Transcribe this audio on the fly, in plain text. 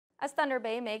As Thunder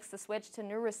Bay makes the switch to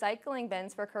new recycling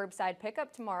bins for curbside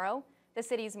pickup tomorrow, the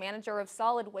city's manager of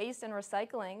solid waste and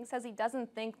recycling says he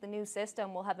doesn't think the new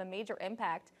system will have a major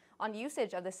impact on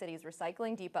usage of the city's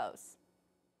recycling depots.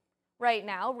 Right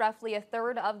now, roughly a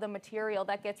third of the material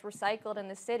that gets recycled in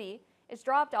the city is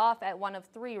dropped off at one of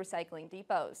 3 recycling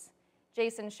depots.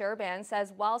 Jason Sherban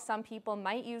says while some people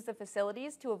might use the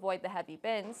facilities to avoid the heavy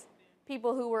bins,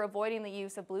 people who were avoiding the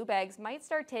use of blue bags might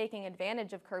start taking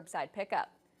advantage of curbside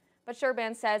pickup. But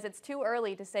Sherban says it's too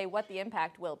early to say what the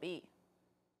impact will be.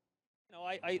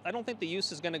 I don't think the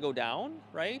use is going to go down,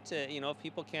 right? If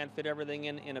people can't fit everything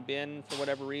in a bin for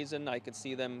whatever reason, I could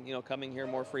see them, coming here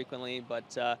more frequently.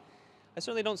 But I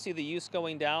certainly don't see the use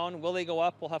going down. Will they go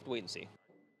up? We'll have to wait and see.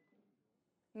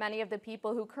 Many of the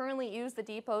people who currently use the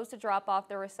depots to drop off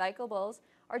their recyclables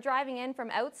are driving in from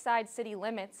outside city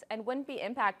limits and wouldn't be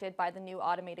impacted by the new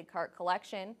automated cart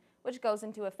collection, which goes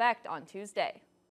into effect on Tuesday.